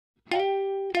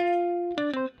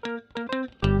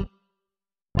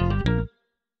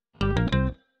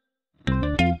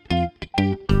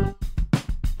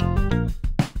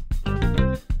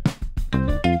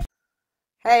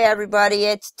Hey everybody,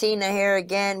 it's Tina here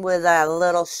again with a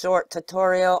little short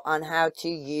tutorial on how to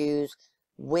use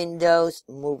Windows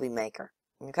Movie Maker.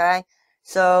 Okay,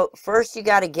 so first you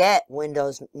got to get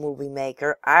Windows Movie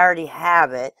Maker. I already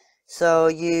have it, so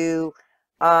you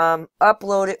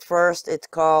upload it first. It's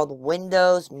called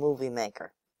Windows Movie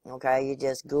Maker. Okay, you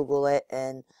just Google it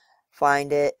and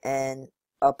find it and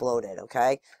upload it.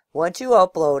 Okay, once you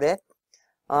upload it,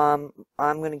 I'm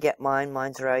gonna get mine.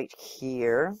 Mine's right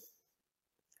here.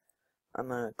 I'm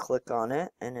going to click on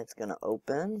it and it's going to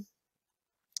open.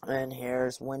 And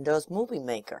here's Windows Movie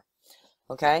Maker.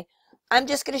 Okay. I'm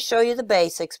just going to show you the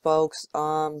basics, folks.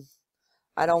 I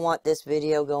don't want this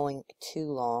video going too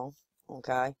long.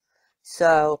 Okay.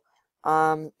 So,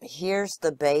 here's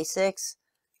the basics.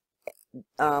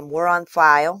 We're on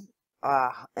File,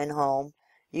 and Home.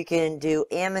 You can do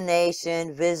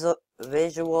animation,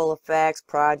 visual effects,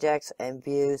 projects, and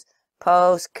views,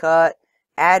 post, cut,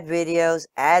 add videos,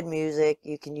 add music.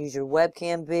 You can use your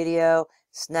webcam video,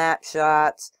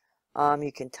 snapshots.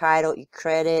 You can title your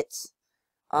credits.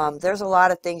 There's a lot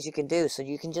of things you can do, so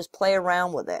you can just play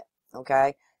around with it.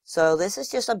 Okay, so this is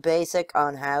just a basic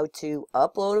on how to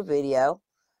upload a video.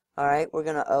 Alright, we're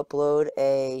going to upload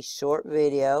a short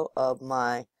video of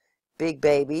my big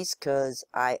babies because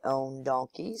I own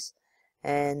donkeys.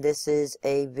 And this is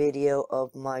a video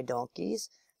of my donkeys.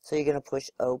 So you're going to push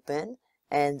open.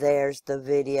 And there's the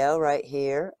video right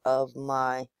here of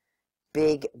my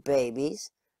big babies.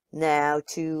 Now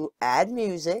to add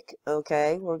music,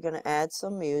 okay, we're going to add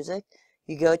some music.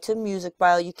 You go to music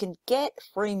file. You can get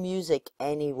free music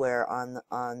anywhere on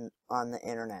the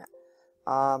internet.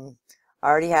 I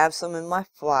already have some in my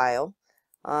file.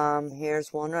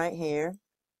 Here's one right here,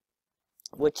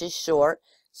 which is short.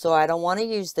 So I don't want to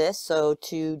use this. So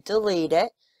to delete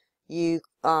it, you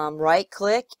right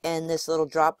click and this little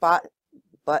drop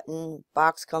button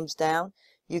box comes down.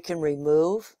 You can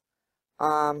remove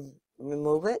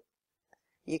it.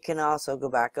 You can also go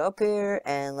back up here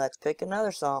and let's pick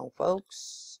another song,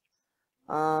 folks.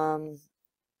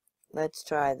 Let's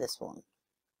try this one.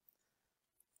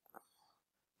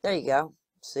 There you go.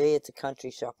 See, it's a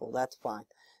country shuffle. That's fine.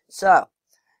 So,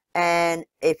 and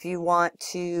if you want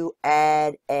to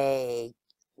add a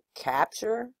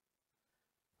capture,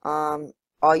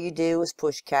 all you do is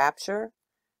push capture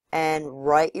and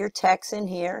write your text in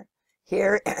here.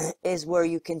 Here is where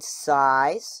you can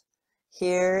size.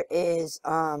 Here is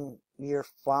your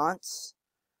fonts.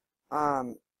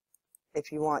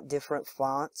 If you want different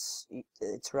fonts,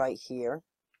 it's right here.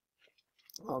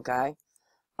 Okay.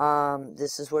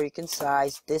 This is where you can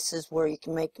size. This is where you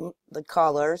can make the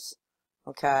colors.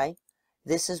 Okay.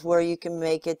 This is where you can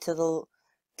make it to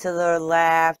the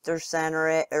left or center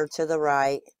it or to the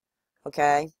right.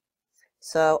 Okay.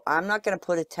 So I'm not going to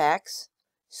put a text.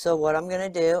 So what I'm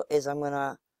going to do is I'm going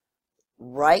to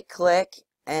right click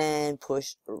and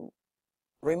push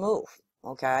remove.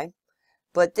 Okay.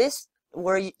 But this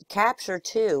where you capture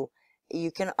too,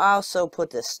 you can also put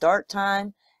the start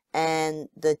time and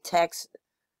the text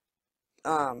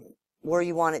where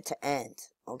you want it to end.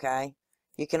 Okay,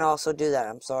 you can also do that.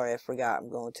 I'm sorry, I forgot. I'm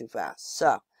going too fast.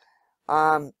 So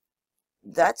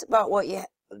that's about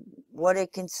what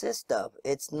it consists of.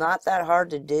 It's not that hard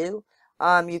to do.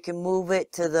 You can move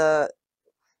it to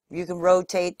you can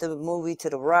rotate the movie to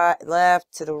the right,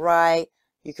 left, to the right.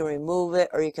 You can remove it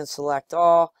or you can select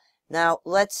all. Now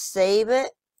let's save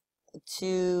it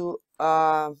to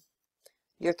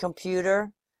your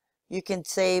computer. You can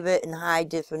save it in high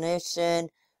definition.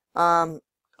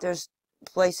 There's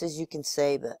places you can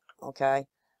save it, okay?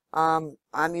 I'm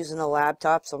using a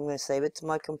laptop, so I'm going to save it to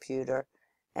my computer.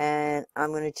 And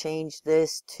I'm going to change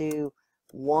this to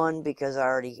 1 because I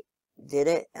already did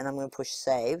it. And I'm going to push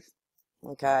save,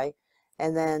 okay?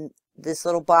 And then this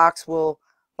little box will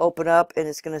open up and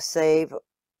it's going to save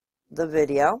the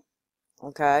video,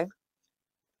 okay?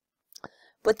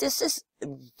 But this is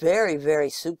very, very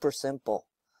super simple.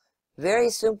 Very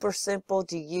super simple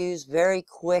to use, very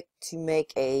quick to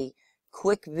make a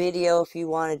quick video if you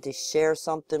wanted to share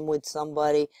something with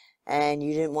somebody and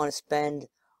you didn't want to spend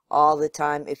all the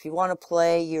time. If you want to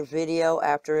play your video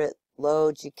after it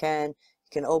loads, you can.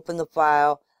 You can open the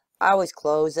file. I always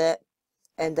close it.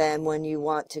 And then when you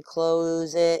want to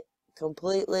close it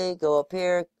completely, go up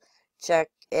here, check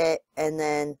it, and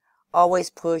then always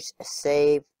push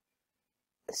save.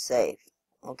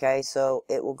 Okay, so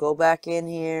it will go back in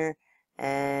here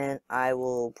and I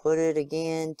will put it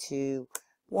again to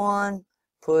 1,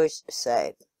 push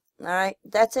save. Alright,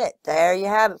 that's it. There you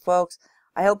have it, folks.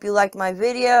 I hope you liked my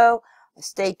video.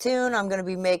 Stay tuned. I'm going to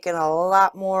be making a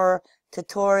lot more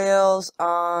tutorials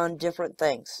on different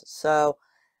things. So,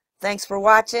 thanks for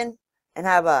watching, and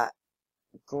have a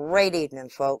great evening,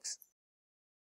 folks.